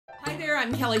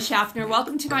I'm Kelly Shaffner.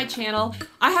 Welcome to my channel.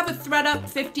 I have a ThredUp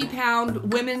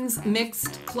 50-pound women's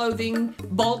mixed clothing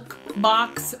bulk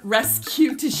box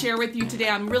rescue to share with you today.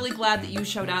 I'm really glad that you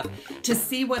showed up to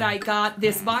see what I got.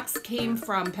 This box came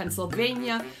from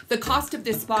Pennsylvania. The cost of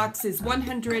this box is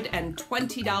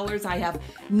 $120. I have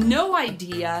no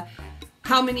idea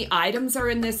how many items are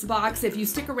in this box. If you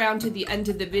stick around to the end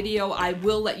of the video, I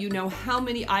will let you know how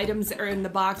many items are in the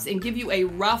box and give you a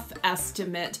rough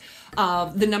estimate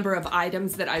of the number of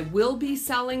items that I will be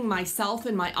selling myself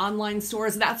in my online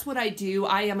stores. That's what I do.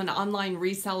 I am an online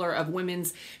reseller of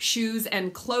women's shoes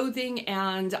and clothing,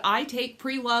 and I take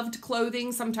pre-loved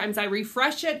clothing. Sometimes I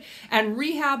refresh it and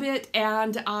rehab it,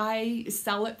 and I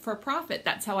sell it for profit.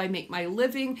 That's how I make my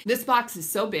living. This box is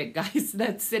so big, guys,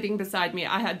 that's sitting beside me.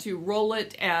 I had to roll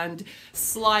it and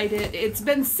slide it. It's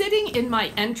been sitting in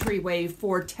my entryway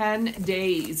for 10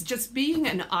 days, just being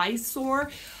an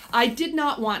eyesore. I did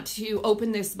not want to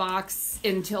open this box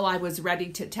until I was ready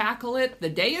to tackle it. The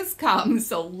day has come,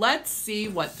 so let's see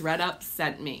what ThredUp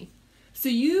sent me. So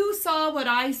you saw what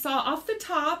I saw off the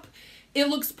top. It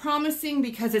looks promising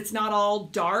because it's not all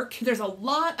dark. There's a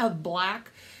lot of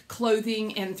black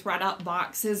clothing in ThredUp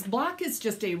boxes. Black is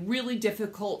just a really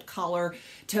difficult color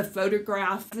to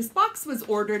photograph. This box was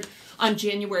ordered on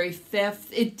January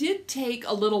 5th. It did take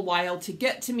a little while to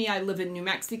get to me. I live in New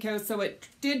Mexico, so it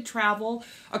did travel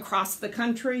across the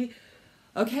country.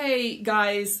 Okay,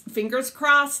 guys, fingers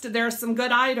crossed, there's some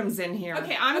good items in here.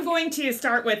 Okay, I'm going to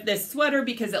start with this sweater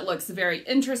because it looks very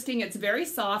interesting. It's very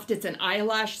soft. It's an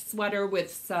eyelash sweater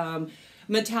with some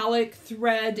metallic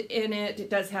thread in it. It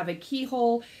does have a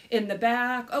keyhole in the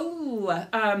back.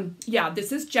 Yeah,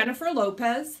 this is Jennifer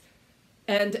Lopez,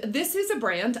 and this is a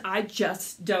brand I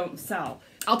just don't sell.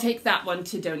 I'll take that one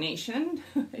to donation.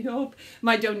 I hope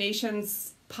my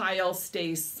donations pile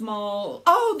stays small.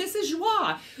 Oh, this is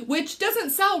Joie, which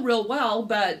doesn't sell real well,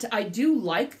 but I do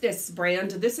like this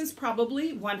brand. This is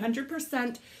probably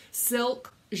 100%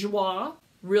 silk Joie.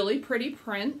 Really pretty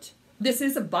print. This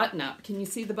is a button-up. Can you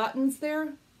see the buttons there?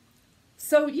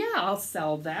 So yeah, I'll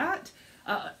sell that.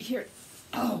 Here,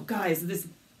 oh guys, this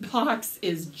box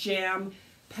is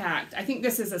jam-packed. I think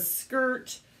this is a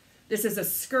skirt. This is a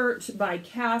skirt by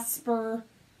Casper.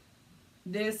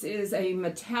 This is a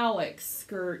metallic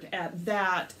skirt at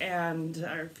that, and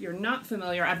if you're not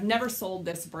familiar, I've never sold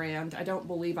this brand. I don't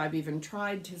believe I've even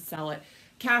tried to sell it.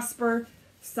 Casper,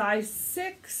 size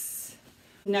 6.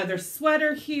 Another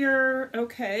sweater here.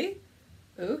 Okay.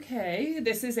 Okay,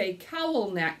 this is a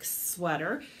cowl neck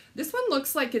sweater. This one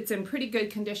looks like it's in pretty good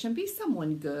condition. Be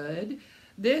someone good.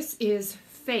 This is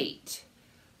Fate.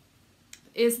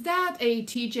 Is that a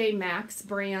TJ Maxx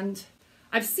brand?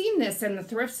 I've seen this in the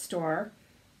thrift store.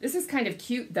 This is kind of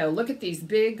cute though. Look at these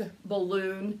big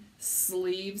balloon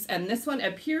sleeves, and this one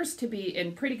appears to be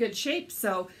in pretty good shape,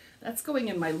 so that's going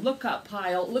in my lookup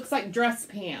pile. It looks like dress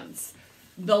pants.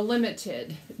 The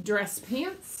limited dress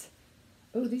pants.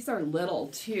 Oh, these are little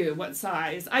too. What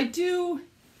size?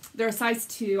 They're a size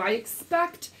 2. I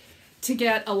expect to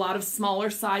get a lot of smaller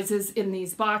sizes in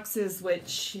these boxes,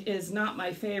 which is not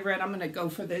my favorite. I'm going to go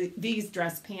for these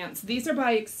dress pants. These are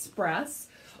by Express.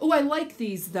 Oh, I like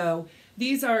these though.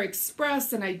 These are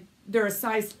Express, and they're a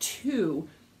size 2,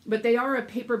 but they are a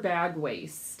paper bag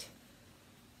waist.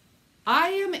 I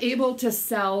am able to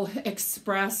sell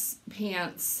Express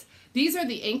pants. These are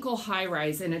the ankle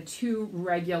high-rise in a 2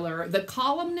 regular. The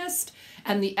Columnist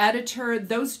and the Editor,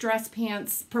 those dress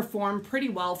pants perform pretty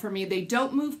well for me. They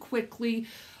don't move quickly,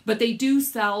 but they do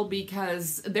sell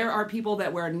because there are people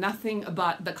that wear nothing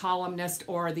but the Columnist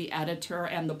or the Editor,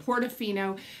 and the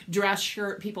Portofino dress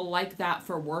shirt. People like that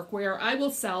for workwear. I will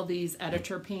sell these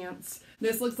Editor pants.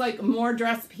 This looks like more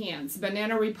dress pants.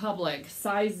 Banana Republic,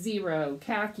 size 0,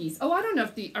 khakis. Oh, I don't know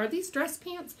if are these dress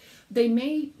pants?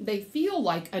 They feel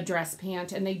like a dress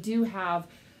pant, and they do have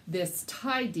this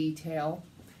tie detail.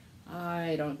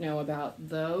 I don't know about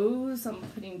those. I'm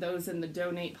putting those in the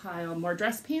donate pile. More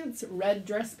dress pants, red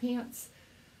dress pants.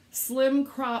 Slim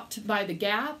cropped by the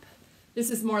Gap. This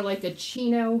is more like a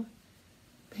chino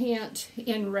pant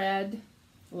in red.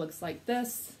 It looks like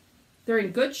this. They're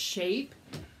in good shape.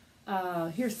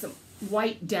 Here's some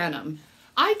white denim.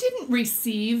 I didn't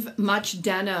receive much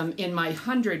denim in my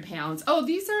 100 pounds. Oh,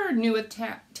 these are new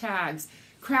tags.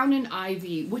 Crown and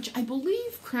Ivy, which I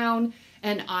believe Crown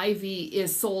and Ivy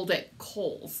is sold at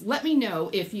Kohl's. Let me know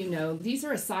if you know. These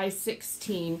are a size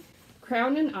 16.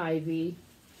 Crown and Ivy,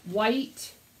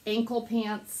 white ankle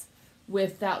pants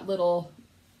with that little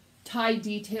tie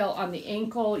detail on the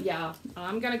ankle. Yeah,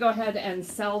 I'm going to go ahead and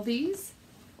sell these,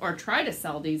 or try to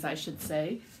sell these, I should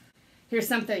say. Here's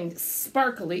something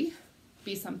sparkly.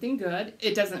 be something good.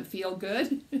 It doesn't feel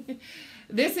good.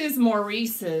 This is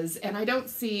Maurice's, and I don't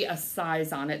see a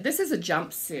size on it. This is a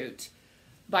jumpsuit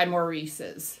by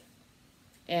Maurice's,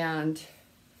 and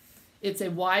it's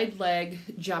a wide leg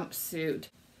jumpsuit.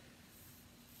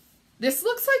 This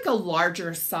looks like a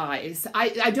larger size.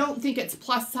 I don't think it's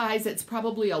plus size. It's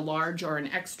probably a large or an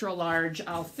extra large.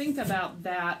 I'll think about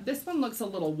that. This one looks a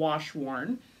little wash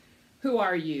worn. Who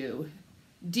are you?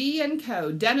 D &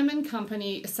 Co. Denim &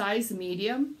 Company, size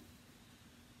medium.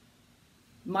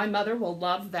 My mother will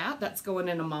love that. That's going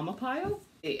in a mama pile.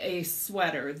 A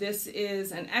sweater. This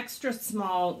is an extra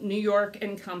small New York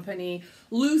 & Company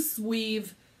loose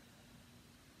weave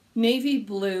navy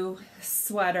blue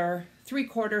sweater,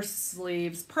 3/4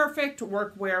 sleeves, perfect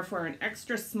workwear for an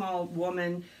extra small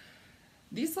woman.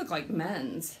 These look like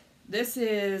men's. This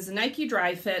is Nike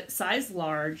Dry Fit, size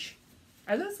large.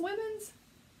 Are those women's?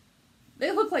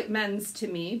 They look like men's to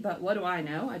me, but what do I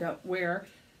know? I don't wear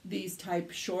these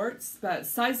type shorts, but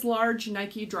size large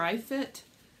Nike Dry Fit.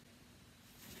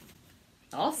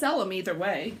 I'll sell them either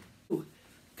way. Ooh,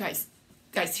 guys,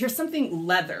 here's something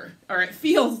leather, or it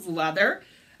feels leather.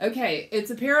 Okay,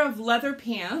 it's a pair of leather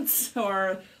pants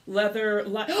or leather.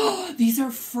 Oh, these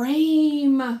are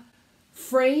frame.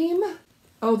 Frame?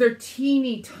 Oh, they're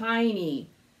teeny tiny.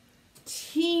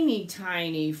 Teeny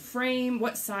tiny. Frame.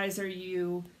 What size are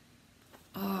you?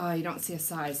 Oh, you don't see a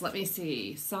size. Let me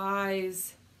see.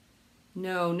 Size.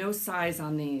 No, no size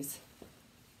on these.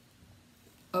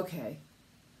 Okay.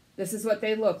 This is what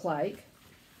they look like.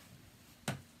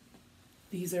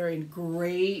 These are in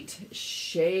great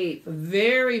shape.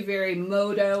 Very, very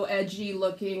moto, edgy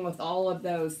looking with all of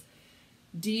those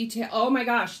detail. Oh my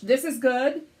gosh, this is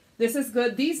good. This is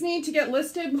good. These need to get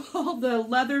listed while the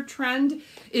leather trend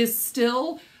is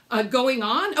still going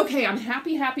on. Okay, I'm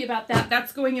happy about that.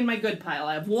 That's going in my good pile.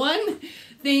 I have one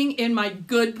thing in my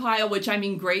good pile, which I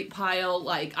mean great pile.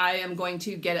 Like I am going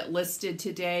to get it listed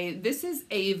today. This is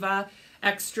Ava,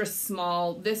 extra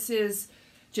small. This is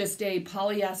just a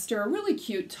polyester, really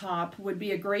cute top. Would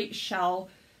be a great shell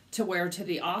to wear to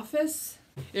the office.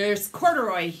 There's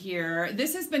corduroy here.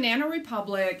 This is Banana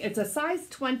Republic. It's a size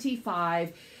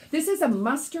 25. This is a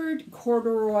mustard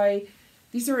corduroy.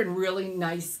 These are in really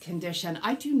nice condition.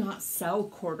 I do not sell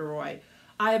corduroy.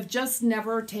 I have just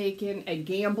never taken a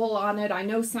gamble on it. I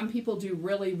know some people do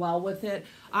really well with it.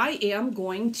 I am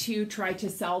going to try to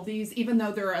sell these, even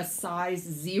though they're a size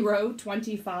 0,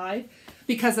 25,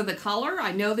 because of the color.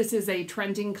 I know this is a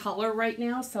trending color right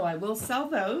now, so I will sell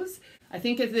those. I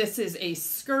think if this is a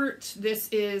skirt, this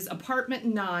is apartment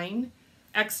 9,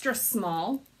 extra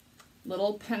small,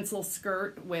 little pencil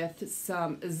skirt with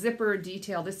some zipper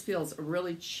detail. This feels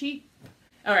really cheap.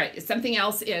 All right, something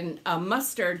else in a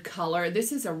mustard color.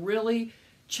 This is a really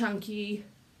chunky,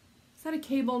 is that a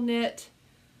cable knit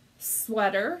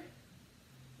sweater?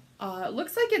 It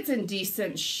looks like it's in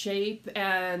decent shape,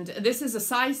 and this is a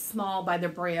size small by the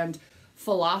brand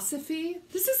Philosophy.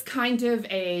 This is kind of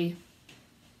a,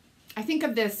 I think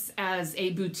of this as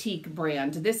a boutique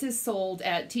brand. This is sold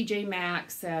at TJ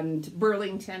Maxx and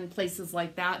Burlington, places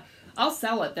like that. I'll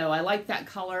sell it though. I like that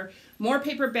color. More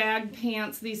paper bag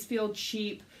pants. These feel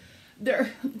cheap. They're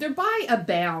by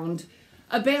Abound.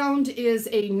 Abound is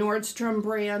a Nordstrom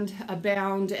brand,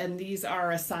 Abound, and these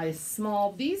are a size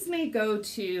small. These may go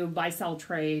to buy, sell,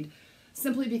 trade,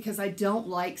 simply because I don't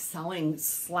like selling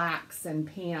slacks and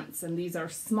pants, and these are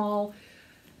small.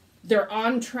 They're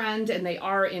on trend, and they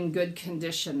are in good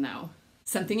condition though.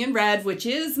 Something in red, which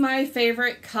is my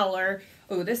favorite color.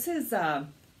 Oh, this is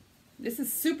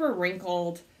super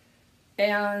wrinkled,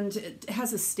 and it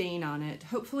has a stain on it.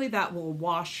 Hopefully that will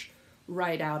wash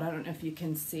right out. I don't know if you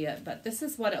can see it, but this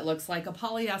is what it looks like. A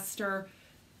polyester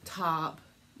top,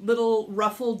 little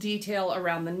ruffle detail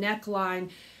around the neckline.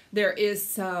 There is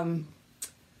some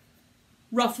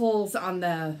ruffles on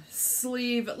the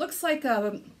sleeve. It looks like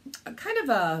a kind of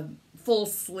a full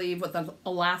sleeve with an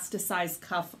elasticized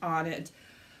cuff on it.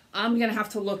 I'm gonna have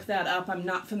to look that up. I'm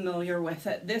not familiar with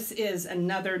it. This is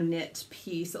another knit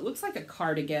piece. It looks like a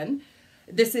cardigan.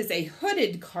 This is a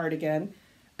hooded cardigan.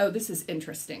 Oh, this is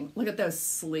interesting. Look at those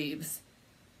sleeves.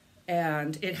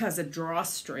 And it has a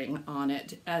drawstring on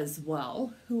it as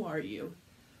well. Who are you?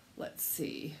 Let's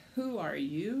see. Who are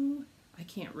you? I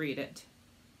can't read it.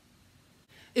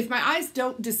 If my eyes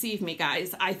don't deceive me,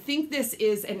 guys, I think this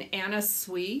is an Anna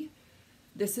Sui.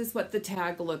 This is what the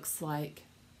tag looks like.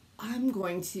 I'm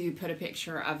going to put a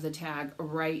picture of the tag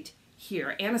right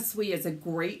here. Anna Sui is a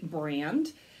great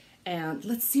brand. And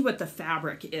let's see what the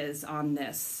fabric is on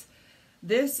this.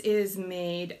 This is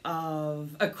made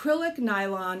of acrylic,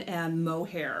 nylon, and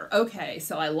mohair. Okay,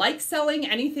 so I like selling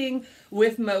anything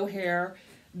with mohair.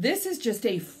 This is just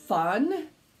a fun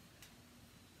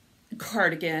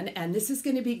cardigan, and this is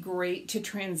going to be great to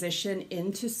transition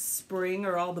into spring.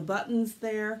 Are all the buttons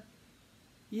there?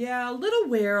 Yeah, a little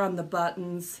wear on the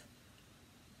buttons.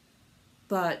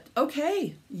 But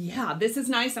okay, yeah, this is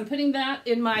nice. I'm putting that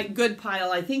in my good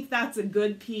pile. I think that's a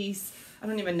good piece. I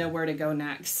don't even know where to go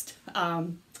next.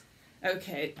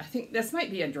 Okay, I think this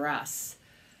might be a dress.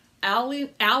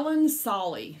 Alan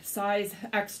Solly, size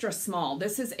extra small.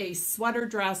 This is a sweater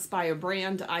dress by a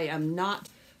brand I am not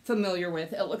familiar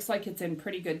with. It looks like it's in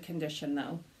pretty good condition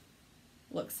though.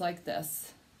 Looks like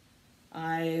this.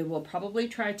 I will probably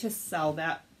try to sell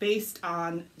that based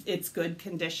on its good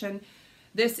condition.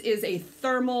 This is a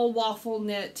thermal waffle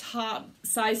knit top,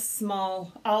 size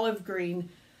small, olive green,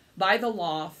 by the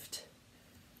Loft,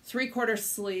 3/4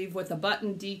 sleeve with a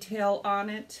button detail on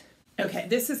it. Okay,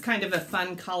 this is kind of a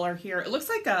fun color here. It looks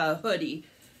like a hoodie.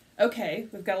 Okay,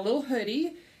 we've got a little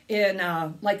hoodie in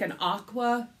like an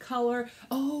aqua color.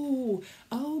 Oh,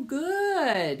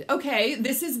 good. Okay,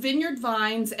 this is Vineyard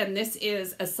Vines, and this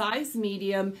is a size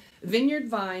medium Vineyard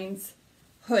Vines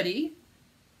hoodie.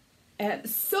 And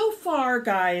so far,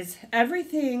 guys,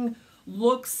 everything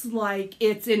looks like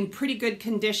it's in pretty good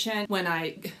condition. When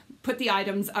I put the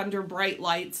items under bright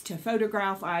lights to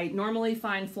photograph, I normally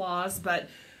find flaws, but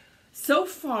so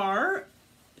far,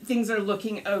 things are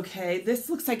looking okay. This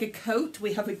looks like a coat.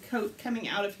 We have a coat coming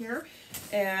out of here.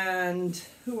 And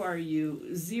who are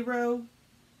you? Zero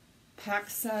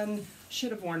Paxson.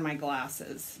 Should have worn my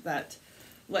glasses, but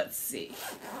let's see.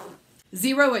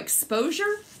 Zero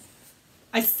Exposure.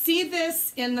 I see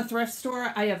this in the thrift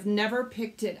store. I have never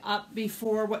picked it up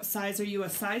before. What size are you? A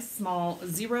size small.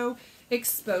 Zero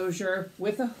Exposure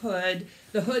with a hood.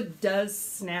 The hood does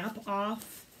snap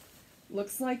off.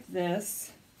 Looks like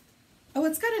this. Oh,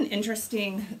 it's got an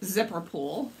interesting zipper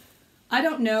pull. I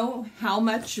don't know how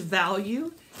much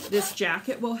value this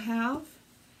jacket will have.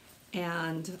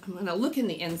 And I'm going to look in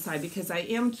the inside because I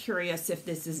am curious if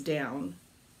this is down.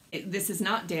 This is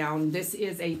not down. This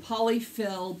is a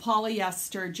polyfill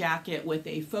polyester jacket with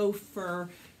a faux fur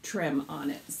trim on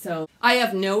it. So I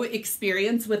have no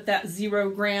experience with that Zero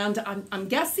Grand. I'm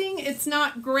guessing it's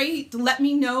not great. Let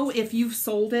me know if you've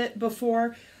sold it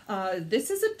before. This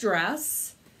is a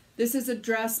dress. This is a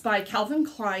dress by Calvin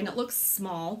Klein. It looks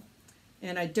small,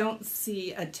 and I don't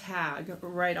see a tag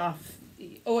right off.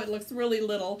 Oh, it looks really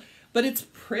little, but it's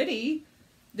pretty.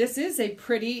 This is a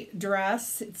pretty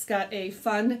dress. It's got a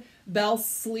fun bell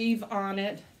sleeve on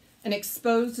it, an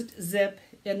exposed zip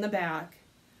in the back.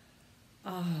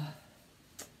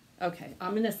 Okay,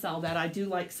 I'm going to sell that. I do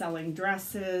like selling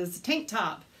dresses. Tank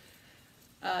top.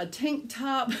 Tank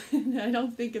top, I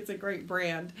don't think it's a great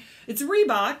brand. It's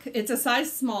Reebok. It's a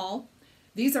size small.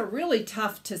 These are really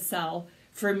tough to sell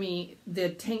for me, the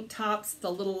tank tops,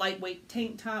 the little lightweight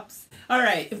tank tops. All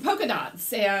right, polka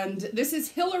dots, and this is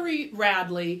Hillary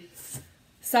Radley,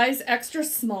 size extra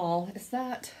small.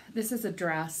 This is a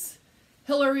dress.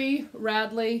 Hillary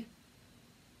Radley,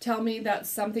 tell me that's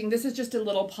something. This is just a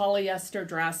little polyester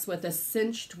dress with a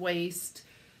cinched waist.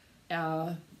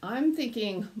 I'm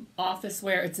thinking office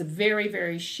wear. It's a very,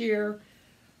 very sheer.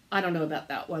 I don't know about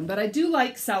that one, but I do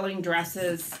like selling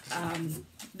dresses.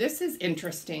 This is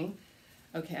interesting.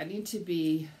 Okay, I need to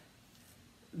be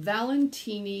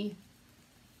Valentini,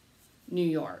 New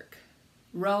York,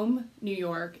 Rome, New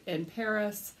York, and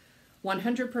Paris,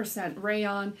 100%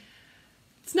 rayon.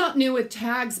 It's not new with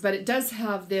tags, but it does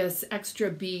have this extra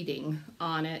beading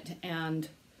on it, and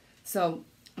so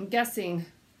I'm guessing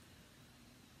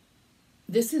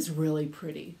this is really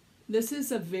pretty. This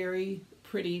is a very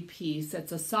pretty piece.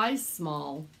 It's a size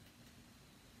small.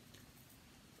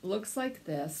 Looks like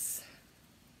this.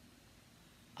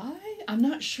 I'm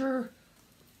not sure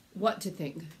what to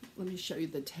think. Let me show you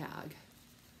the tag.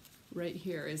 Right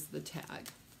here is the tag.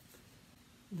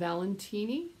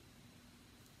 Valentini?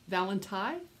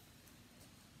 Valentine?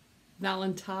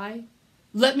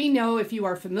 Let me know if you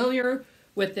are familiar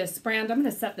with this brand. I'm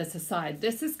going to set this aside.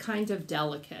 This is kind of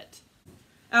delicate.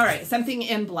 All right, something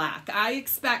in black. I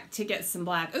expect to get some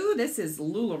black. Ooh, this is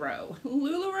LuLaRoe.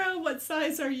 LuLaRoe, what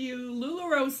size are you?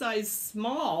 LuLaRoe size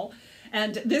small.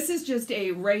 And this is just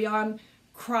a rayon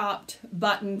cropped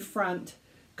button front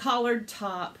collared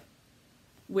top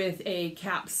with a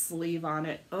cap sleeve on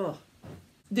it. Oh,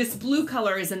 this blue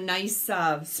color is a nice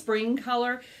spring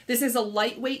color. This is a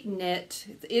lightweight knit.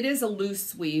 It is a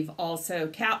loose weave also,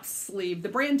 cap sleeve. The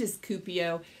brand is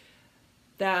Cupio.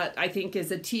 That I think is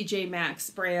a TJ Maxx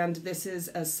brand. This is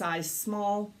a size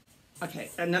small. Okay,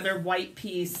 another white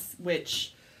piece,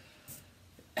 which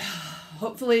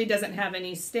hopefully doesn't have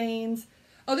any stains.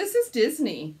 Oh, this is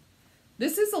Disney.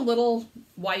 This is a little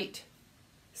white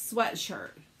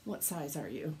sweatshirt. What size are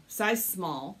you? Size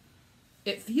small.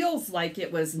 It feels like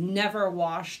it was never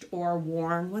washed or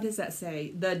worn. What does that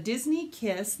say? The Disney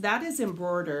Kiss, that is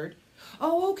embroidered.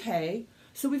 Oh, okay.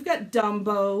 So we've got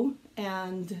Dumbo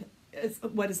and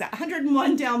what is that?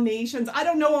 101 Dalmatians. I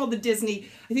don't know all the Disney.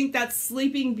 I think that's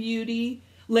Sleeping Beauty,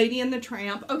 Lady and the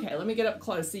Tramp. Okay, let me get up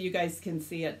close so you guys can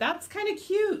see it. That's kind of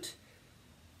cute.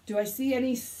 Do I see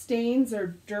any stains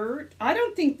or dirt? I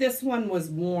don't think this one was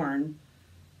worn.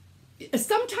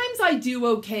 Sometimes I do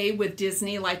okay with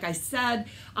Disney. Like I said,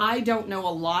 I don't know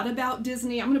a lot about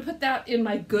Disney. I'm going to put that in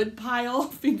my good pile.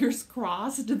 Fingers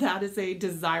crossed. That is a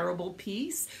desirable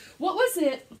piece. What was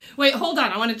it? Wait, hold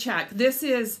on. I want to check. This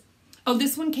is, oh,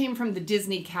 this one came from the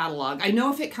Disney catalog. I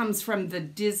know if it comes from the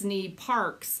Disney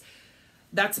parks,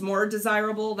 that's more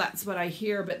desirable. That's what I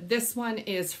hear. But this one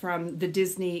is from the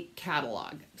Disney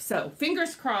catalog. So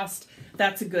fingers crossed,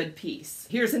 that's a good piece.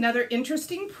 Here's another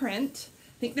interesting print.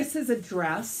 I think this is a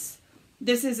dress.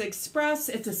 This is Express.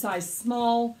 It's a size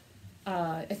small.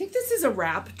 I think this is a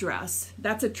wrap dress.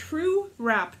 That's a true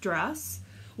wrap dress,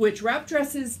 which wrap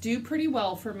dresses do pretty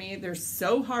well for me. They're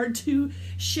so hard to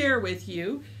share with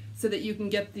you so that you can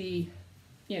get the,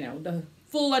 you know, the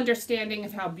full understanding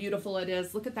of how beautiful it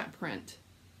is. Look at that print.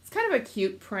 It's kind of a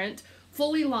cute print.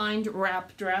 Fully lined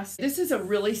wrap dress. This is a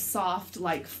really soft,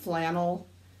 like flannel.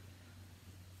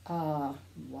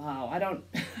 Wow, I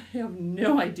have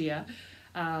no idea.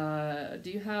 Do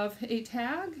you have a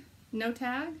tag? No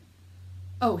tag?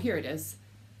 Oh, here it is.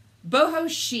 Boho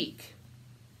chic.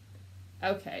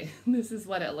 Okay, this is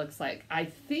what it looks like. I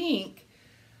think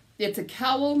it's a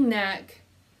cowl neck,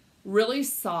 really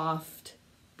soft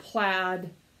plaid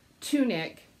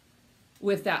tunic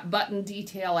with that button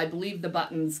detail. I believe the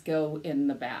buttons go in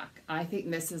the back. I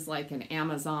think this is like an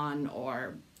Amazon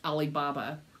or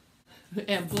Alibaba.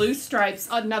 And blue stripes,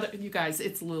 another, you guys,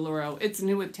 it's LuLaRoe. It's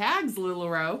new with tags,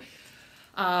 LuLaRoe.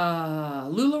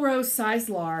 LuLaRoe size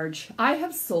large. I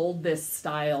have sold this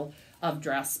style of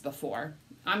dress before.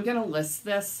 I'm going to list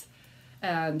this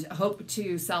and hope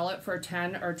to sell it for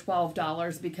 $10 or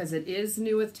 $12 because it is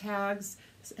new with tags.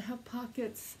 Does it have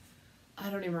pockets? I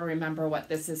don't even remember what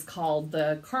this is called.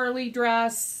 The Carly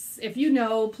dress. If you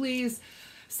know, please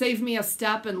save me a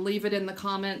step and leave it in the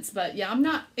comments. But yeah, I'm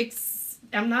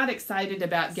not excited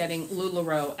about getting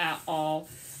LuLaRoe at all.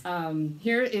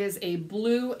 Here is a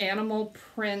blue animal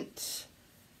print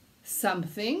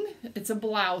something. It's a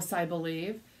blouse, I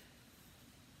believe.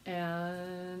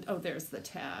 And, oh, there's the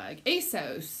tag.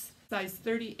 ASOS, size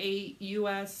 38,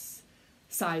 US,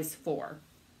 size 4.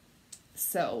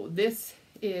 So this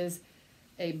is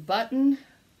a button.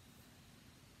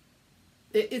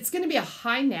 It's going to be a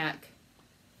high neck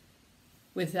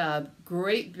with a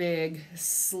great big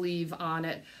sleeve on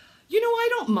it. You know, I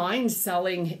don't mind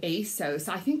selling ASOS.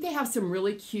 I think they have some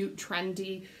really cute,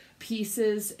 trendy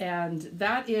pieces, and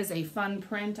that is a fun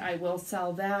print. I will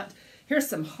sell that. Here's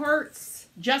some hearts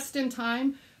just in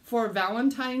time for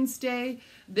Valentine's Day.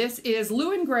 This is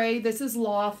Lou & Gray, this is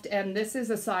Loft, and this is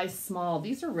a size small.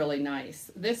 These are really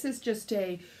nice. This is just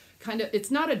a kind of,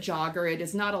 it's not a jogger, it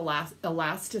is not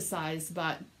elasticize,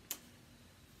 but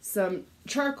some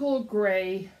charcoal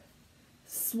gray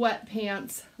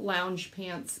sweatpants, lounge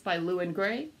pants by Lou &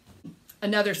 Gray.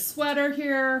 Another sweater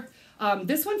here.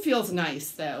 This one feels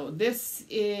nice though. This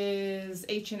is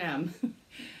H&M.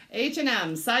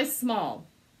 H&M, size small.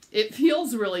 It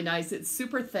feels really nice. It's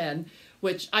super thin,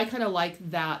 which I kind of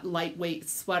like that lightweight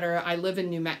sweater. I live in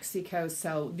New Mexico,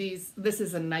 so this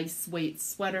is a nice weight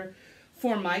sweater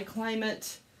for my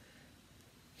climate.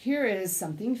 Here is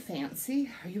something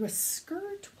fancy. Are you a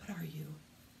skirt? What are you?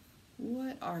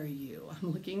 What are you?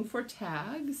 I'm looking for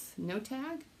tags. No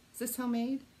tag? Is this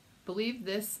homemade? Believe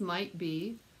this might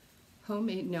be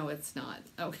homemade. No, it's not.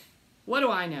 Okay. What do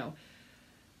I know?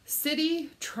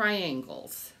 City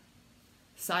Triangles,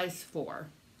 size 4.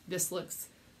 This looks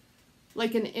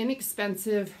like an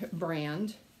inexpensive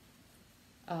brand.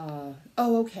 Oh,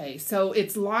 okay. So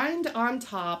it's lined on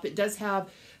top. It does have,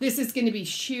 this is going to be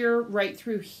sheer right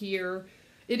through here.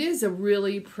 It is a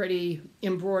really pretty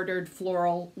embroidered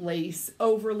floral lace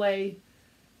overlay.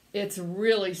 It's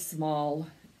really small,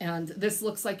 and this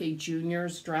looks like a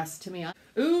junior's dress to me.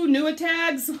 Ooh, new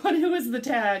tags. Who is the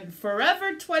tag?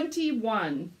 Forever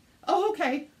 21. Oh,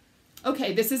 okay.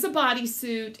 Okay, this is a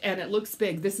bodysuit, and it looks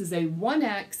big. This is a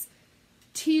 1X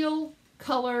teal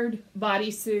colored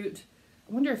bodysuit.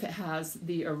 I wonder if it has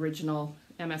the original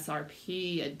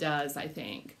MSRP. It does, I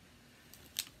think.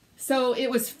 So it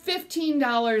was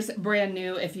 $15 brand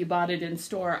new if you bought it in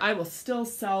store. I will still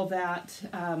sell that.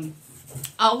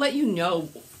 I'll let you know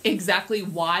exactly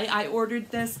why I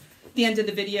ordered this. At the end of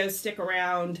the video, stick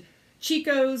around.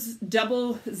 Chico's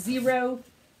 00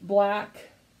 black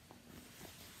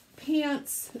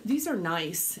pants. These are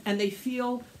nice and they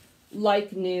feel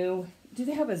like new. Do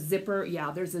they have a zipper?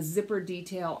 Yeah, there's a zipper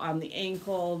detail on the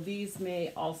ankle. These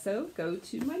may also go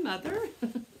to my mother.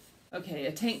 Okay,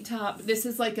 a tank top. This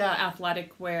is like a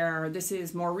athletic wear. This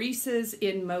is Maurice's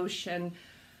In Motion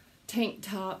tank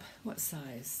top. What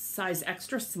size? Size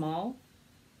extra small?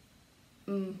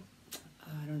 I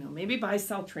don't know. Maybe buy,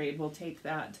 sell, trade. We'll take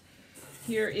that.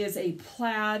 Here is a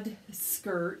plaid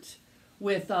skirt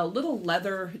with a little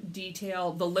leather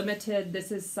detail. The limited.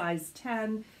 This is size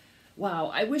 10.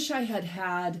 Wow, I wish I had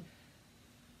had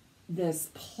this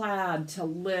plaid to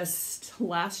list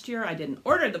last year. I didn't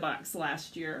order the box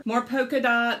last year. More polka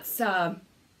dots.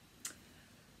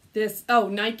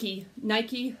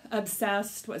 Nike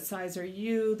obsessed. What size are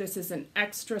you? This is an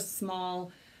extra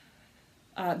small.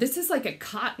 This is like a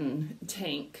cotton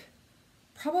tank.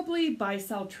 Probably buy,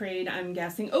 sell, trade, I'm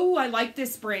guessing. Oh, I like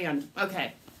this brand.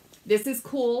 Okay, this is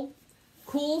cool.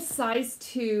 Cool size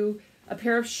 2. A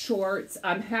pair of shorts.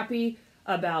 I'm happy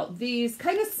about these.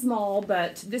 Kind of small,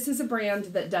 but this is a brand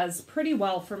that does pretty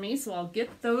well for me, so I'll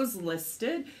get those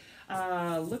listed.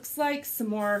 Looks like some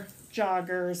more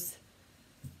joggers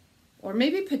or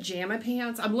maybe pajama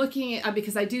pants. I'm looking at,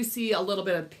 because I do see a little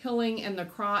bit of pilling in the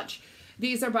crotch.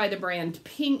 These are by the brand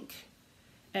Pink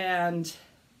and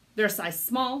they're size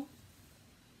small.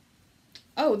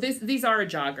 Oh, these are a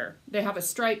jogger. They have a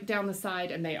stripe down the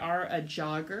side and they are a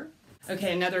jogger.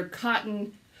 Okay, another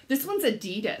cotton. This one's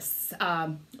Adidas.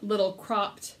 Little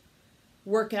cropped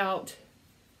workout.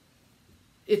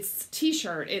 It's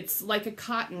t-shirt. It's like a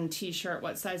cotton t-shirt.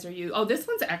 What size are you? Oh, this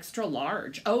one's extra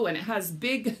large. Oh, and it has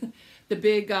the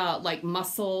big like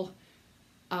muscle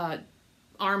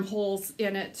armholes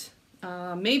in it.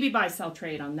 Maybe buy, sell,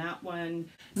 trade on that one.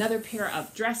 Another pair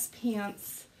of dress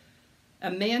pants.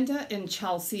 Amanda and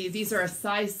Chelsea. These are a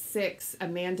size 6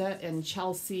 Amanda and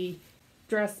Chelsea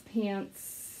dress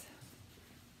pants.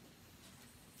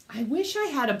 I wish I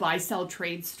had a buy, sell,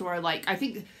 trade store. Like, I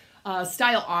think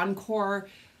Style Encore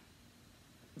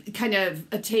kind of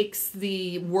takes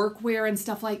the workwear and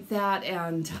stuff like that,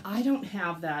 and I don't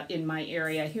have that in my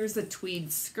area. Here's a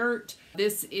tweed skirt.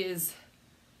 This is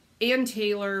Ann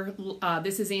Taylor.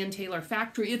 This is Ann Taylor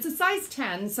Factory. It's a size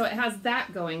 10, so it has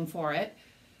that going for it.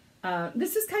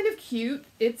 This is kind of cute.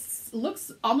 It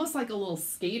looks almost like a little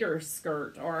skater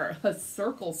skirt or a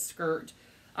circle skirt.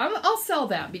 I'll sell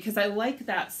that because I like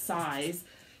that size.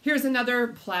 Here's another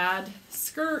plaid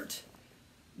skirt.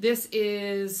 This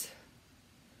is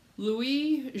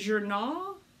Louis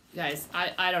Journal. Guys,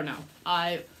 I don't know.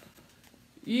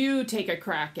 You take a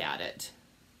crack at it.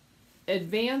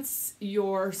 Advance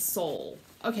Your Soul.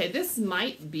 Okay, this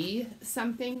might be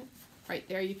something. Right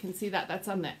there, you can see that. That's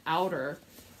on the outer.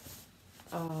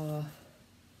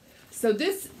 So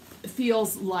this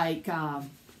feels like,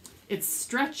 it's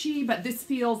stretchy, but this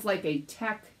feels like a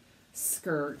tech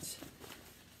skirt.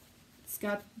 It's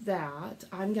got that.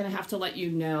 I'm going to have to let you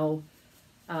know.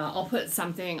 I'll put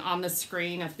something on the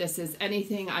screen if this is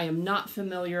anything. I am not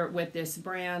familiar with this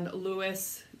brand.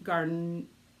 Louis Garden.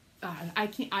 I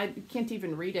can't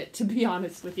even read it, to be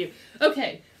honest with you.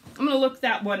 Okay, I'm going to look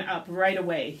that one up right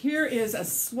away. Here is a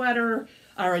sweater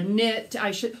or a knit.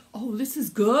 Oh, this is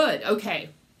good. Okay,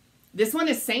 this one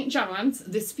is St. John's.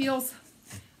 This feels,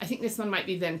 I think this one might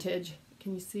be vintage.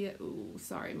 Can you see it? Ooh,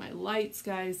 sorry, my lights,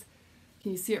 guys.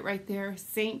 Can you see it right there?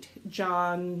 St.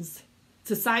 John's.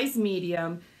 It's a size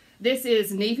medium. This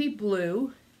is navy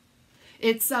blue.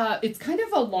 It's kind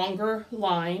of a longer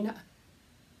line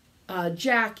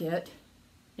jacket.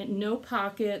 And no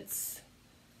pockets.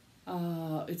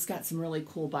 It's got some really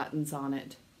cool buttons on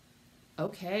it.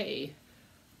 Okay.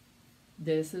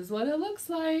 This is what it looks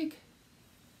like.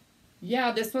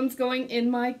 Yeah, this one's going in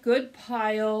my good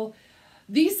pile.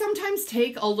 These sometimes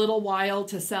take a little while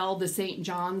to sell, the St.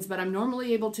 John's, but I'm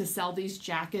normally able to sell these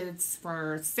jackets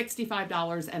for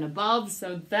 $65 and above,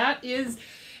 so that is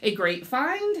a great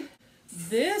find.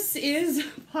 This is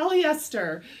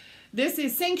polyester. This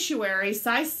is Sanctuary,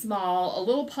 size small, a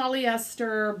little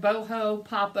polyester boho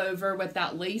popover with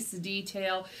that lace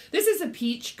detail. This is a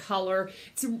peach color.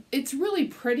 It's really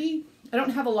pretty. I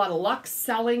don't have a lot of luck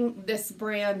selling this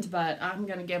brand, but I'm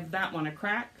going to give that one a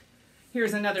crack.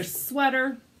 Here's another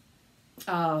sweater.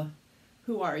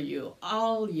 Who are you?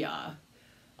 Alya.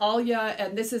 Alya,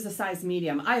 and this is a size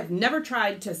medium. I have never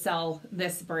tried to sell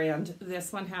this brand.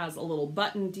 This one has a little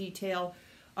button detail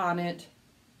on it.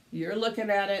 You're looking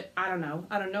at it. I don't know.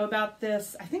 I don't know about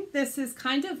this. I think this is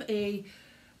kind of a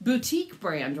boutique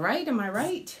brand, right? Am I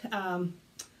right?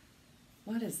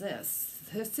 What is this?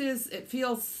 It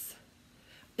feels,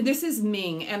 This is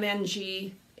Ming,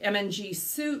 MNG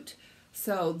suit.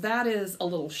 So that is a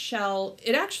little shell.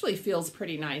 It actually feels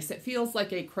pretty nice. It feels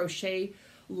like a crochet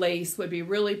lace would be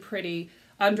really pretty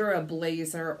under a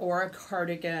blazer or a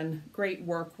cardigan. Great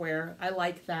workwear. I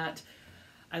like that.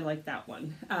 I like that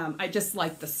one. I just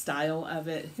like the style of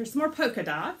it. Here's some more polka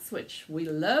dots, which we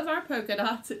love our polka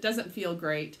dots. It doesn't feel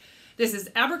great. This is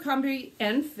Abercrombie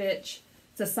and Fitch.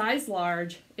 It's a size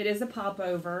large. It is a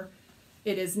popover.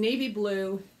 It is navy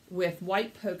blue with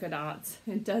white polka dots.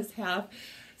 It does have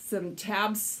some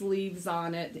tab sleeves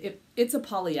on it. It's a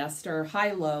polyester,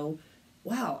 high-low.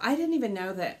 Wow, I didn't even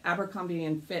know that Abercrombie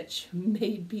and Fitch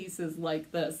made pieces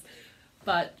like this.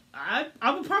 But I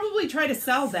will probably try to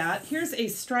sell that. Here's a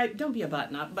stripe, don't be a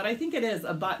button-up, but I think it is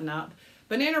a button-up.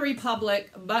 Banana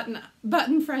Republic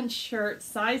button French shirt,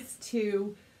 size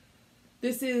 2.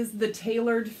 This is the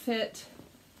tailored fit.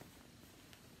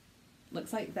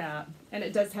 Looks like that. And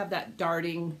it does have that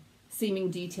darting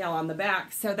seaming detail on the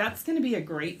back. So that's going to be a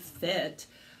great fit.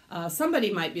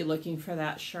 Somebody might be looking for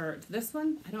that shirt. This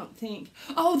one, I don't think.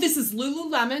 Oh, this is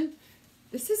Lululemon.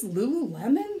 This is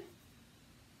Lululemon?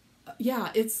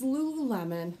 Yeah, it's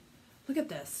Lululemon. Look at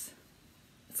this.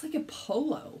 It's like a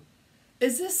polo.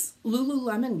 Is this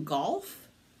Lululemon Golf?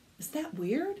 Is that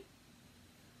weird?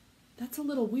 That's a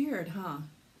little weird, huh?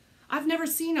 I've never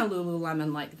seen a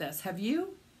Lululemon like this. Have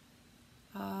you?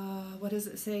 What does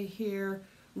it say here?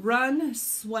 Run,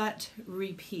 sweat,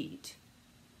 repeat.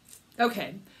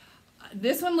 Okay.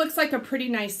 This one looks like a pretty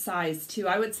nice size too.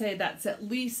 I would say that's at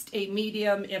least a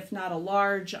medium, if not a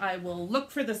large. I will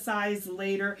look for the size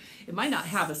later. It might not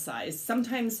have a size.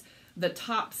 Sometimes the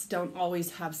tops don't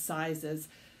always have sizes.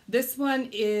 This one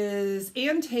is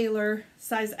Ann Taylor,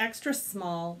 size extra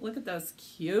small. Look at those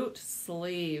cute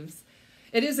sleeves.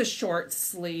 It is a short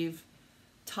sleeve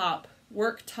top,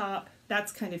 work top.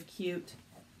 That's kind of cute.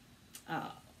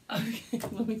 Okay,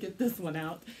 let me get this one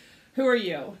out. Who are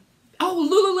you? Oh,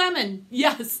 Lululemon.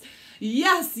 Yes,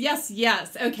 yes, yes,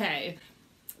 yes. Okay.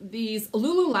 These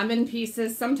Lululemon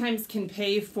pieces sometimes can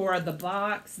pay for the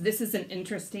box. This is an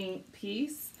interesting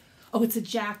piece. Oh, it's a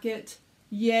jacket.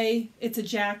 Yay, it's a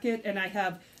jacket, and I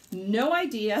have no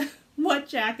idea what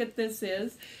jacket this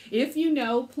is. If you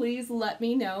know, please let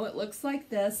me know. It looks like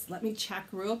this. Let me check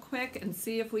real quick and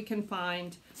see if we can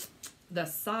find the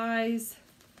size.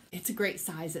 It's a great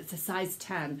size. It's a size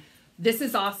 10. This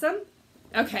is awesome.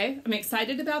 Okay, I'm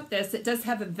excited about this. It does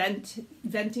have a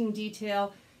venting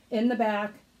detail in the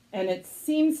back, and it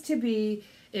seems to be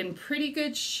in pretty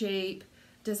good shape.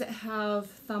 Does it have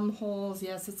thumb holes?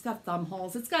 Yes, it's got thumb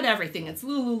holes. It's got everything. It's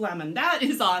Lululemon. That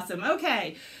is awesome.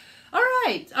 Okay. All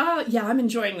right. Yeah, I'm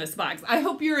enjoying this box. I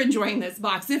hope you're enjoying this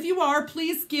box. If you are,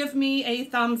 please give me a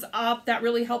thumbs up. That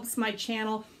really helps my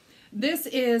channel. This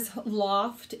is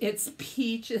Loft. It's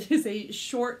peach. It is a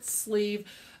short sleeve,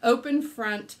 open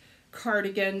front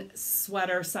cardigan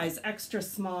sweater, size extra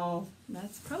small.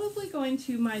 That's probably going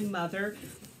to my mother.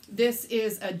 This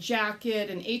is a jacket,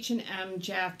 an H&M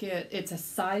jacket. It's a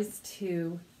size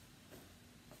 2.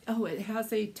 Oh, it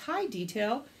has a tie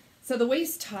detail. So the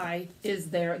waist tie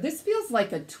is there. This feels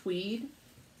like a tweed.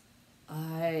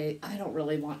 I don't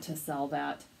really want to sell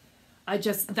that.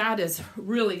 That is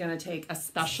really going to take a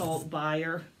special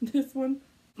buyer. This one.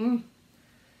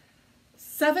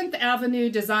 7th Avenue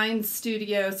Design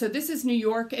Studio. So this is New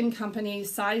York & Company,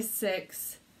 size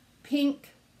 6, pink,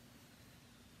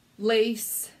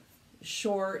 lace,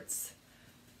 shorts.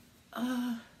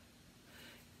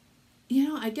 You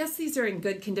know, I guess these are in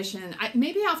good condition.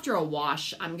 Maybe after a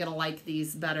wash, I'm going to like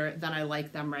these better than I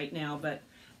like them right now, but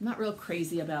I'm not real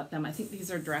crazy about them. I think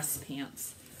these are dress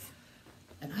pants.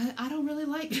 And I don't really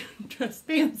like dress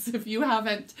pants if you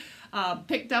haven't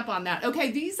picked up on that.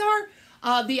 Okay, these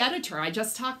are the editor. I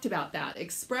just talked about that.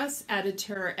 Express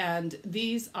editor, and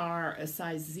these are a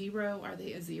size 0. Are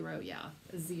they a 0? Yeah,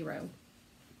 a 0.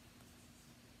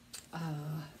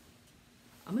 I'm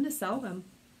going to sell them.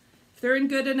 If they're in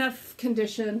good enough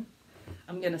condition,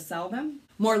 I'm going to sell them.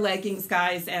 More leggings,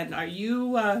 guys, and are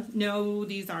you, no,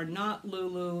 these are not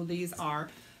Lulu. These are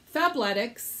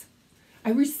Fabletics.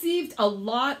 I received a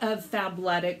lot of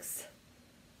Fabletics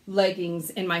leggings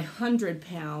in my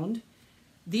 100-pound.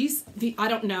 I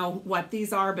don't know what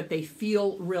these are, but they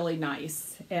feel really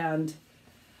nice. And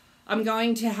I'm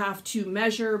going to have to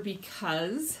measure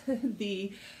because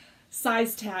the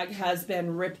size tag has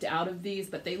been ripped out of these,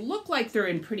 but they look like they're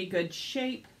in pretty good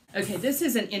shape. Okay, this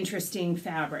is an interesting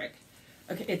fabric.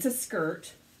 Okay, it's a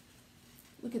skirt.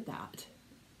 Look at that.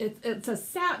 It's a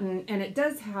satin, and it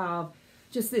does have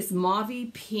just this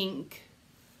mauvey pink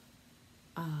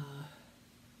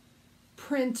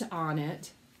print on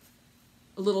it.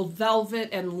 a little velvet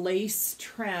and lace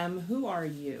trim. Who are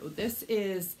you? This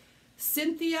is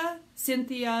Cynthia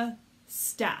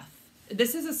Steph.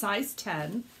 This is a size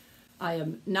 10. I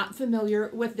am not familiar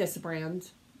with this brand.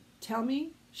 Tell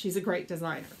me she's a great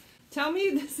designer. Tell me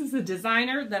this is a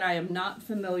designer that I am not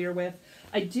familiar with.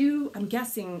 I'm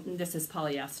guessing this is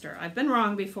polyester. I've been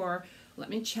wrong before. Let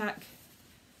me check.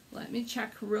 Let me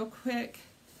check real quick.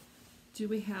 Do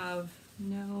we have,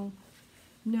 no,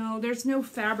 there's no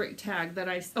fabric tag that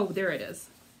oh, there it is.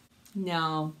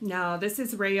 No, this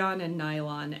is rayon and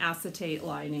nylon, acetate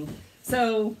lining.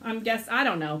 So I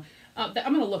don't know. I'm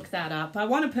going to look that up. I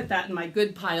want to put that in my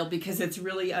good pile because it's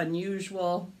really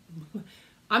unusual.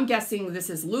 I'm guessing this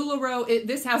is LuLaRoe.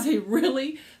 This has a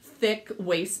really thick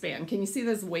waistband. Can you see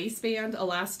this waistband,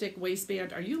 elastic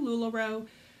waistband? Are you LuLaRoe?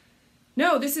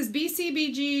 No, this is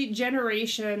BCBG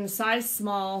Generation, size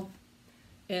small,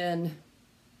 in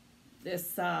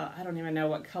this, I don't even know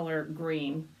what color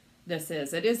green this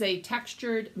is. It is a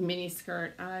textured mini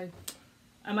skirt. I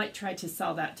might try to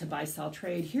sell that to buy, sell,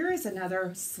 trade. Here is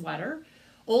another sweater.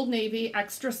 Old Navy,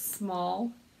 extra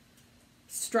small,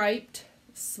 striped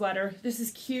sweater. This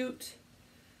is cute.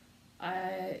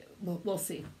 We'll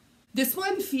see. This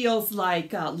one feels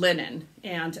like linen.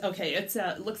 And okay, it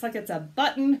looks like it's a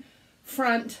button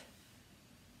front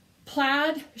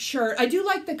plaid shirt. I do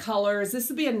like the colors. This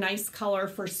would be a nice color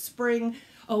for spring.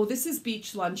 Oh, this is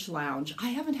Beach Lunch Lounge. I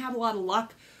haven't had a lot of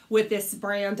luck with this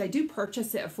brand. I do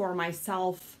purchase it for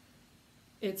myself.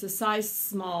 It's a size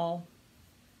small.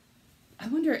 I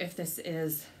wonder if this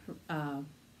is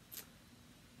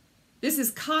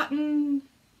cotton.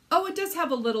 Oh, it does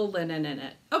have a little linen in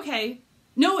it. Okay.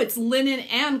 No, it's linen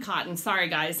and cotton. Sorry,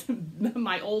 guys.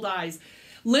 My old eyes.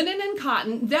 Linen and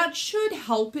cotton. That should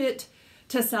help it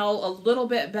to sell a little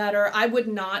bit better. I would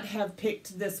not have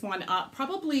picked this one up,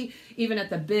 probably even at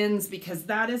the bins, because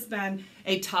that has been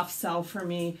a tough sell for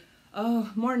me. Oh,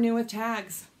 more new with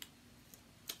tags.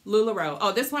 LuLaRoe.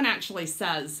 Oh, this one actually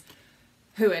says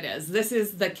who it is. This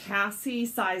is the Cassie,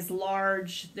 size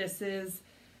large. This is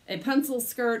a pencil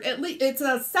skirt. It's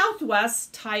a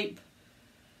Southwest type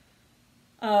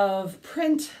of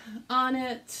print on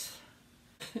it.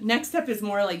 Next up is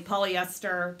more like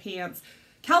polyester pants.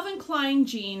 Calvin Klein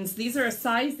jeans. These are a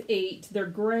size 8. They're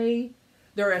gray.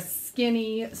 They're a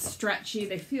skinny, stretchy.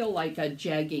 They feel like a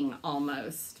jegging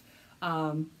almost.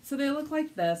 So they look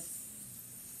like this.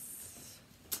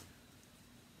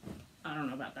 I don't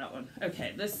know about that one.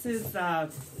 Okay, this is,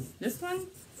 this one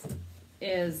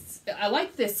is, I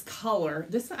like this color.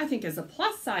 This one I think is a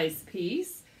plus size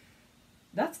piece.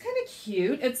 That's kind of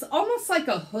cute. It's almost like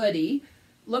a hoodie.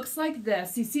 Looks like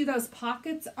this. You see those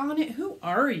pockets on it? Who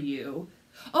are you?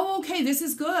 Oh, okay, this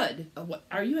is good. What,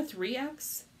 are you a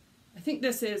 3X? I think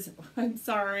this is, I'm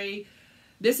sorry.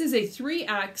 This is a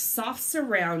 3X soft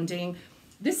surrounding.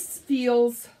 This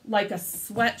feels like a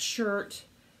sweatshirt.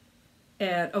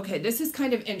 And okay, this is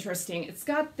kind of interesting. It's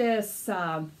got this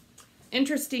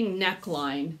interesting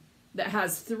neckline that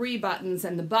has 3 buttons,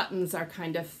 and the buttons are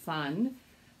kind of fun.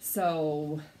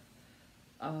 So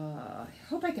I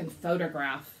hope I can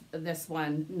photograph this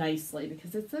one nicely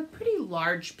because it's a pretty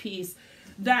large piece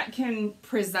that can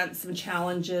present some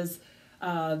challenges.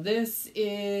 This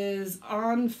is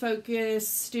On Focus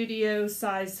Studio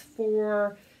size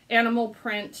 4 animal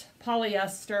print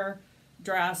polyester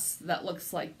dress that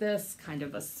looks like this, kind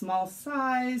of a small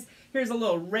size. Here's a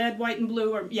little red, white, and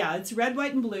blue, or yeah, it's red,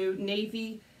 white, and blue,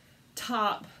 navy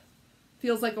top.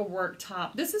 Feels like a work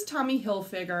top. This is Tommy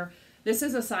Hilfiger. This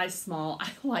is a size small. I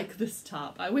like this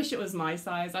top. I wish it was my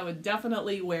size. I would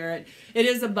definitely wear it. It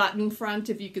is a button front,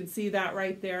 if you can see that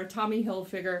right there. Tommy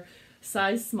Hilfiger,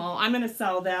 size small. I'm going to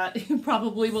sell that. It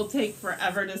probably will take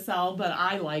forever to sell, but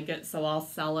I like it, so I'll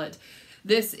sell it.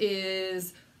 This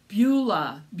is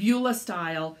Beulah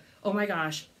style. Oh my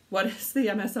gosh, what is the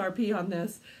MSRP on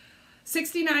this?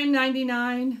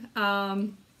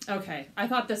 $69.99. Okay, I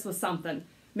thought this was something.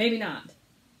 Maybe not.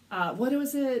 What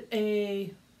was it?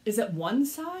 Is it one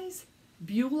size?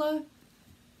 Beulah?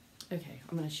 Okay,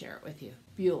 I'm going to share it with you.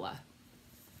 Beulah.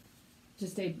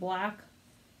 Just a black,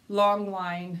 long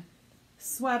line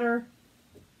sweater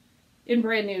in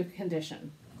brand new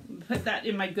condition. Put that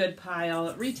in my good pile.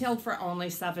 It retailed for only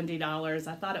 $70.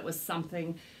 I thought it was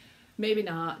something. Maybe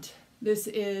not. This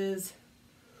is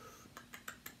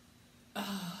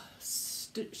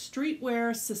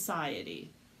Streetwear Society.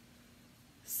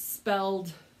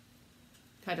 Spelled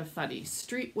kind of funny.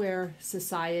 Streetwear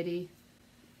Society.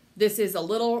 This is a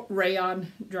little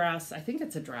rayon dress. I think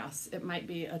it's a dress. It might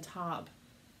be a top.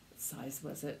 What size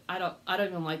was it? I don't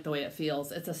even like the way it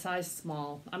feels. It's a size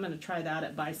small. I'm going to try that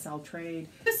at buy, sell, trade.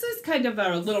 This is kind of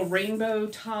a little rainbow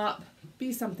top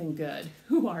Be something good.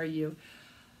 Who are you?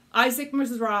 Isaac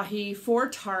Mizrahi for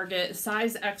Target,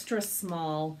 size extra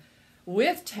small,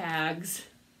 with tags.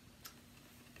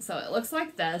 So it looks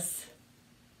like this.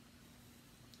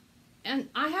 And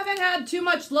I haven't had too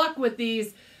much luck with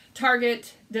these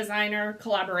Target designer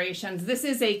collaborations. This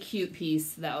is a cute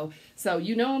piece though, so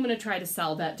you know I'm going to try to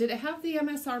sell that. Did it have the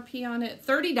MSRP on it?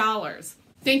 $30.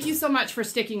 Thank you so much for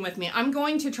sticking with me. I'm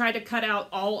going to try to cut out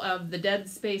all of the dead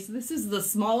space. This is the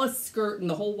smallest skirt in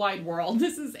the whole wide world.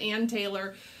 This is Ann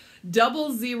Taylor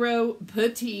 00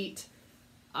 Petite.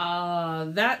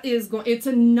 It's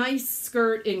a nice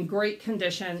skirt in great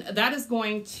condition. That is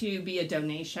going to be a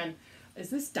donation.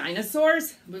 Is this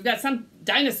dinosaurs? We've got some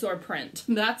dinosaur print.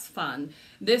 That's fun.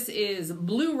 This is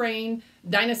Blue Rain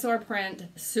dinosaur print,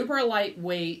 super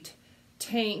lightweight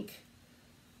tank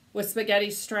with spaghetti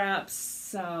straps.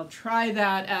 So try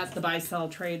that at the buy sell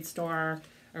trade store.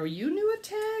 Are you new at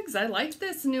tags? I like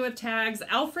this new at tags.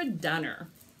 Alfred Dunner.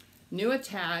 New at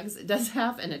tags. It does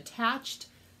have an attached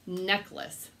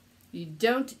necklace. You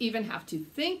don't even have to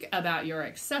think about your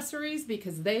accessories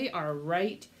because they are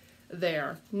right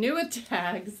there. New at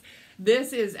tags.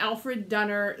 This is Alfred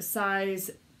Dunner size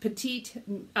petite.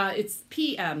 It's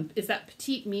PM. Is that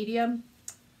petite medium?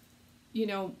 You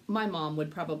know, my mom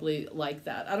would probably like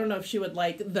that. I don't know if she would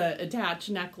like the attached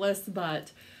necklace,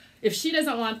 but if she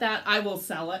doesn't want that, I will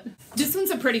sell it. This one's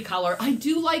a pretty color. I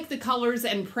do like the colors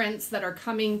and prints that are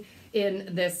coming in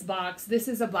this box. This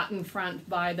is a button front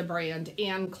by the brand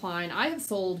Anne Klein. I have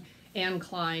sold Anne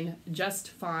Klein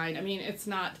just fine. I mean, it's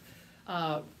not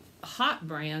hot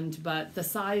brand, but the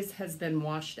size has been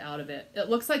washed out of it. It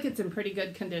looks like it's in pretty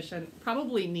good condition.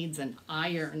 Probably needs an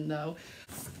iron though.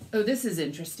 Oh, this is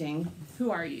interesting.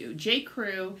 Who are you? J.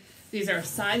 Crew. These are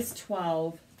size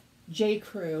 12. J.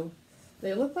 Crew.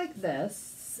 They look like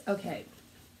this. Okay.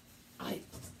 I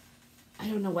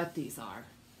don't know what these are.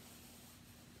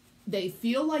 They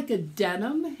feel like a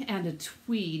denim and a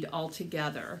tweed all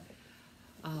together.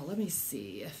 Let me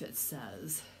see if it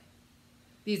says.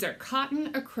 These are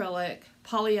cotton, acrylic,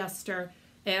 polyester,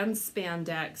 and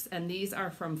spandex, and these are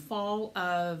from fall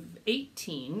of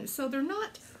 18, so they're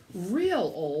not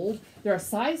real old. They're a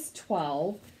size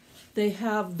 12. They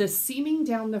have the seaming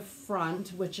down the front,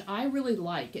 which I really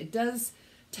like. It does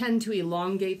tend to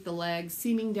elongate the legs,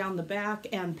 seaming down the back,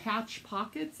 and patch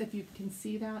pockets, if you can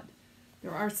see that.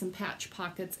 There are some patch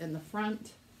pockets in the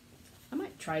front. I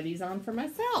might try these on for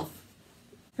myself.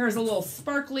 Here's a little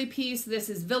sparkly piece. This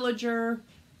is Villager,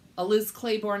 a Liz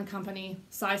Claiborne company,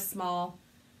 size small.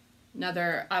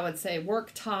 Another, I would say,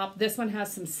 work top. This one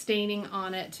has some staining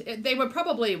on it. They would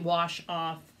probably wash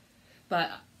off,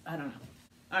 but I don't know.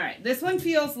 All right, this one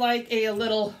feels like a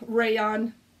little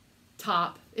rayon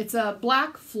top. It's a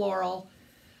black floral.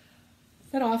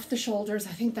 Is that off the shoulders?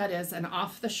 I think that is an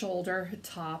off the shoulder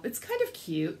top. It's kind of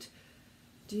cute.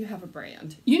 Do you have a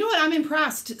brand? You know what? I'm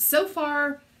impressed. So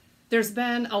far, there's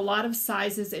been a lot of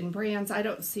sizes and brands. I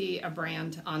don't see a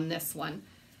brand on this one.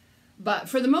 But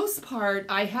for the most part,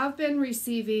 I have been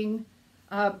receiving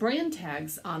brand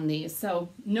tags on these, so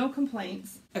no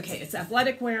complaints. Okay, it's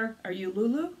athletic wear. Are you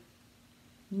Lulu?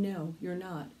 No, you're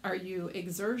not. Are you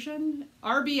Exertion?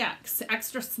 RBX,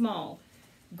 extra small,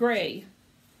 gray.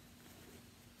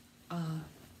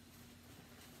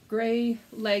 Gray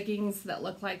leggings that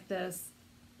look like this.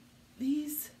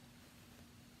 These,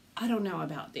 I don't know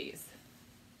about these,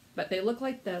 but they look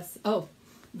like this. Oh,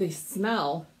 they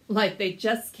smell like they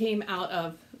just came out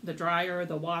of the dryer,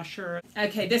 the washer.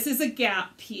 Okay, this is a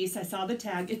Gap piece. I saw the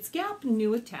tag. It's Gap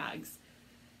new at tags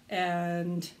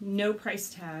and no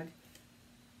price tag.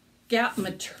 Gap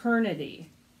maternity.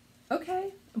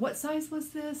 Okay, what size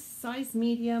was this? Size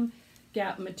medium.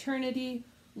 Gap maternity,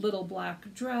 little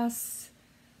black dress.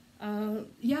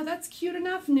 Yeah, that's cute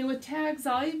enough. New at tags.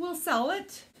 I will sell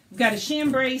it. We've got a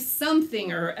chambray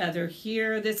something or other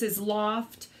here. This is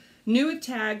Loft. New at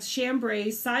tags,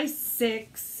 chambray, size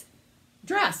 6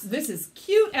 dress. This is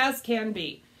cute as can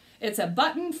be. It's a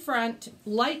button front,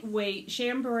 lightweight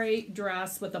chambray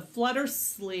dress with a flutter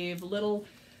sleeve, little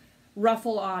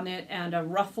ruffle on it, and a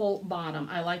ruffle bottom.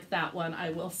 I like that one.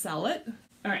 I will sell it.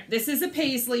 All right, this is a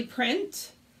paisley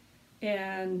print,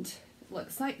 and it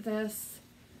looks like this.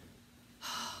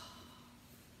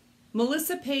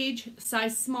 Melissa Page,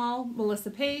 size small,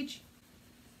 Melissa Page.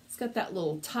 It's got that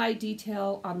little tie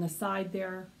detail on the side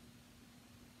there.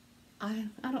 I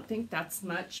don't think that's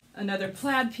much. Another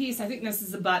plaid piece. I think this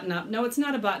is a button-up. No, it's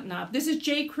not a button-up. This is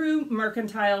J. Crew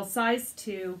Mercantile, size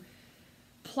 2,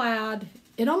 plaid.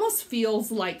 It almost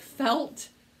feels like felt.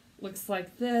 Looks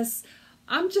like this.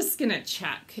 I'm just going to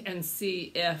check and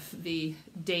see if the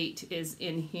date is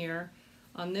in here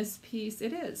on this piece.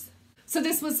 It is. So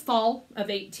this was fall of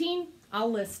 18. I'll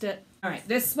list it. All right,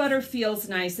 this sweater feels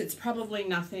nice. It's probably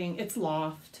nothing. It's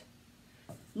Loft.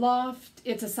 Loft,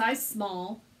 it's a size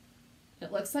small.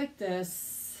 It looks like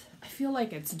this. I feel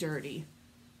like it's dirty.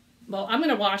 Well, I'm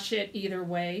gonna wash it either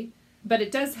way, but it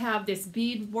does have this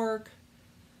beadwork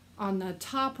on the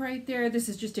top right there. This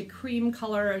is just a cream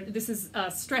color. This is a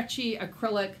stretchy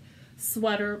acrylic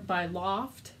sweater by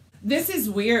Loft. This is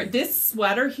weird. This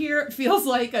sweater here feels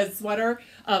like a sweater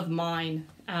of mine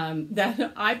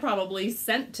that I probably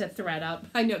sent to ThredUp.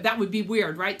 I know that would be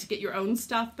weird, right? To get your own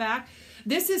stuff back.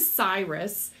 This is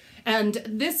Cyrus, and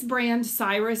this brand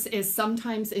Cyrus is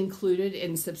sometimes included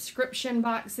in subscription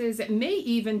boxes. It may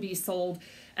even be sold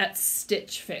at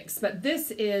Stitch Fix, but this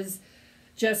is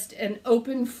just an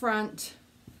open front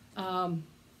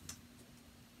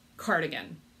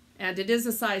cardigan, and it is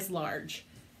a size large.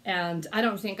 And I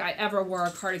don't think I ever wore a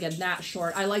cardigan that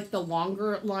short. I like the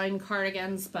longer line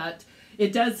cardigans, but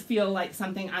it does feel like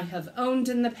something I have owned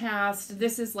in the past.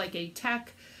 This is like a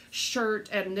tech shirt,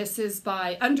 and this is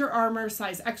by Under Armour,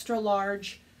 size extra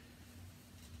large.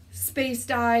 Space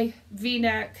dye,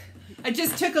 V-neck. I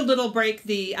just took a little break.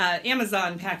 The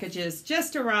Amazon packages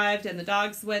just arrived, and the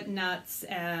dogs went nuts.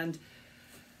 And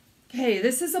okay,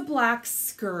 this is a black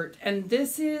skirt, and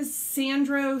this is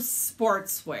Sandro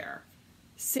Sportswear.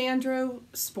 Sandro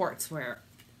Sportswear.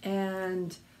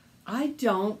 And I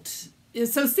don't...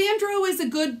 So Sandro is a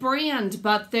good brand,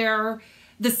 but they're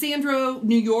the Sandro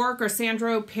New York or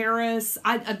Sandro Paris,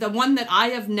 the one that I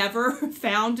have never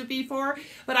found before,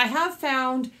 but I have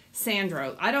found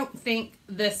Sandro. I don't think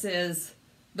this is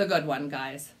the good one,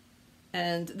 guys.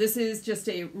 And this is just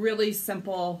a really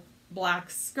simple black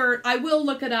skirt. I will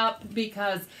look it up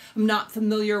because I'm not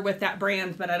familiar with that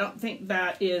brand, but I don't think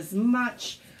that is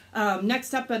much.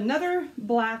 Next up, another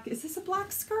black. Is this a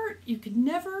black skirt? You could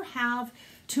never have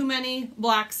too many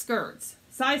black skirts.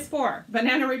 Size 4,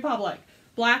 Banana Republic.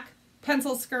 Black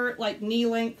pencil skirt, like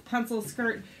knee-length pencil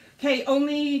skirt. Okay,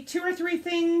 only 2 or 3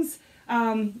 things.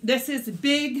 This is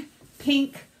big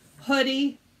pink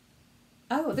hoodie.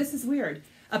 Oh, this is weird.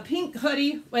 A pink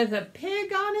hoodie with a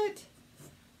pig on it.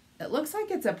 It looks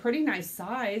like it's a pretty nice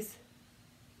size.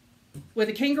 With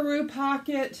a kangaroo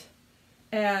pocket.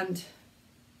 And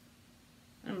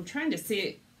I'm trying to see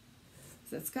it.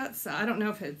 It's got, I don't know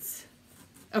if it's,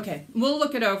 okay, we'll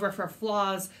look it over for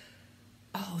flaws.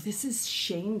 Oh, this is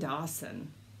Shane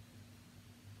Dawson.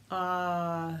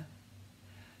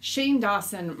 Shane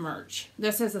Dawson merch.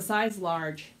 This is a size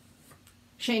large.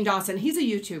 Shane Dawson, he's a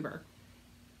YouTuber.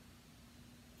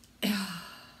 I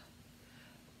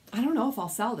don't know if I'll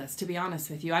sell this, to be honest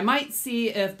with you. I might see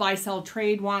if Buy Sell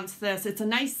Trade wants this. It's a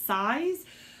nice size.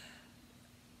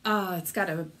 It's got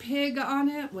a pig on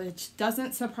it, which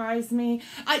doesn't surprise me.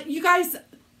 You guys,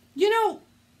 you know,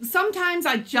 sometimes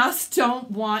I just don't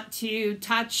want to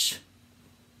touch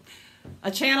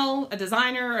a channel, a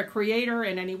designer, a creator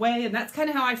in any way, and that's kind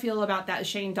of how I feel about that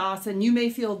Shane Dawson. You may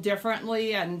feel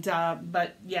differently, and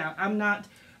but yeah, I'm not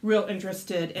real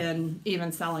interested in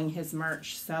even selling his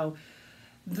merch, so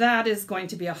that is going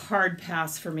to be a hard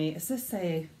pass for me. Is this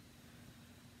a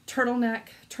turtleneck?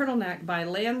 Turtleneck by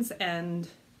Land's End,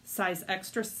 size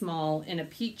extra small in a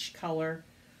peach color.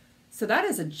 So that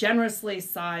is a generously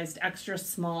sized extra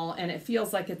small, and it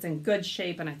feels like it's in good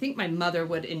shape, and I think my mother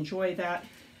would enjoy that.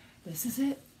 This is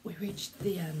it. We reached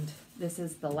the end. This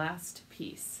is the last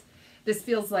piece. This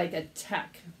feels like a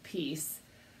tech piece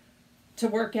to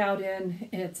work out in.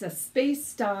 It's a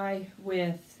space dye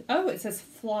with, oh, it says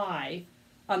fly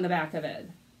on the back of it.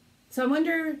 So I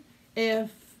wonder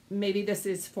if maybe this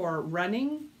is for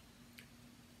running.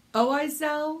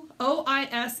 O-I-S-E-L-L-E.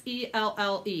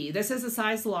 This is a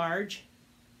size large.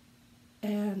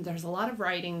 And there's a lot of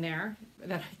writing there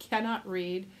that I cannot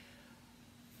read.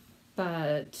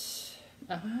 But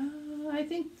I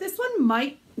think this one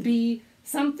might be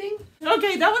something.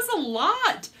 Okay, that was a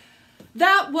lot.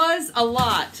 That was a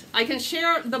lot. I can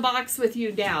share the box with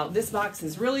you now. This box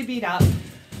is really beat up.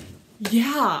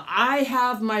 Yeah, I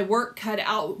have my work cut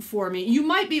out for me. You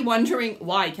might be wondering,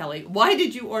 why, Kelly? Why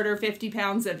did you order 50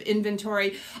 pounds of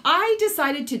inventory? I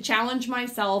decided to challenge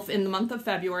myself in the month of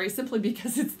February, simply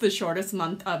because it's the shortest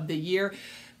month of the year,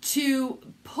 to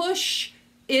push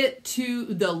it to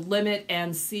the limit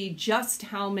and see just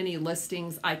how many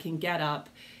listings I can get up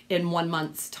in 1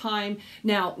 month's time.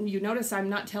 Now, you notice I'm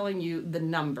not telling you the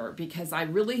number because I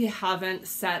really haven't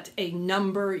set a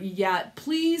number yet.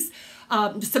 Please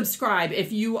subscribe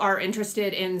if you are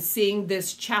interested in seeing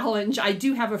this challenge. I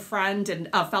do have a friend and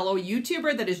a fellow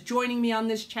YouTuber that is joining me on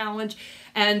this challenge,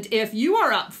 And if you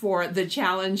are up for the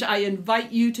challenge, I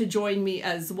invite you to join me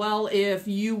as well. If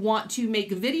you want to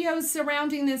make videos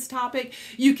surrounding this topic,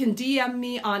 you can DM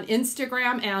me on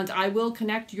Instagram and I will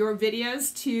connect your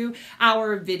videos to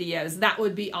our videos. That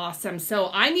would be awesome. So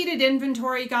I needed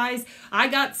inventory, guys. I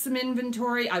got some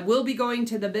inventory. I will be going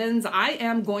to the bins. I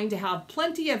am going to have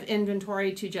plenty of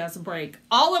inventory to just break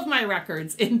all of my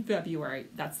records in February.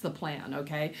 That's the plan,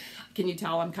 okay? Can you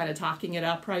tell I'm kind of talking it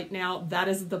up right now? That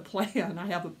is the plan. I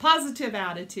have a positive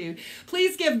attitude.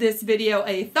 Please give this video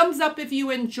a thumbs up if you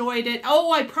enjoyed it.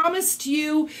 Oh, I promised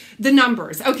you the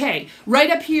numbers. Okay, right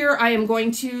up here, I am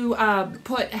going to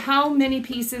put how many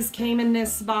pieces came in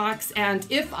this box, and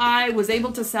if I was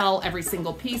able to sell every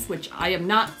single piece, which I am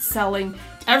not selling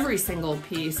every single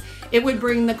piece, it would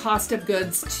bring the cost of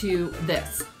goods to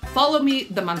this. Follow me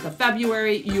the month of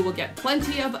February. You will get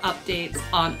plenty of updates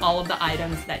on all of the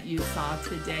items that you saw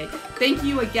today. Thank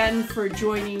you again for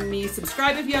joining me.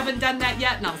 Subscribe if you haven't done that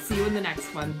yet, and I'll see you in the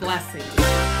next one.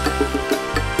 Blessings.